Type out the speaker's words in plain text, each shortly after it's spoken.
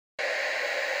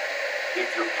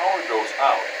If your power goes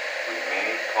out,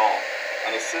 remain calm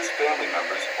and assist family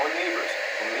members or neighbors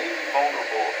who may be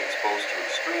vulnerable if exposed to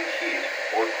extreme heat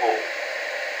or cold.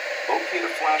 Locate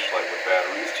a flashlight with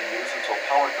batteries to use until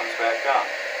power comes back on.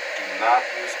 Do not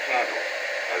use candles,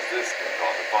 as this can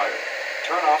cause a fire.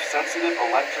 Turn off sensitive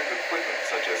electric equipment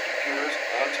such as computers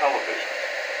and televisions.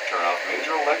 Turn off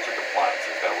major electric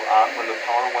appliances that were on when the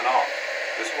power went off.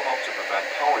 This will help to prevent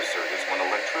power surges when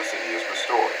electricity is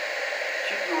restored.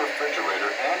 Keep your refrigerator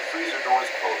and freezer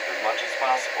doors closed as much as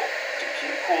possible to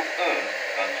keep cold in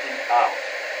and heat out.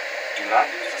 Do not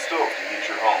use the stove to heat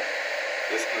your home.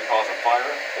 This can cause a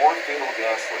fire or fatal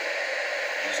gas leak.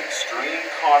 Use extreme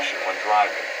caution when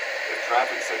driving. If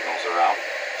traffic signals are out,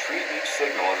 treat each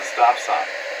signal as a stop sign.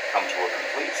 Come to a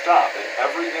complete stop at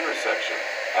every intersection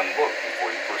and look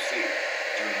before you proceed.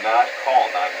 Do not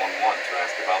call 911 to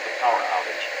ask about the power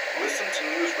outage. Listen to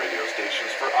news radio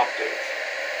stations for updates.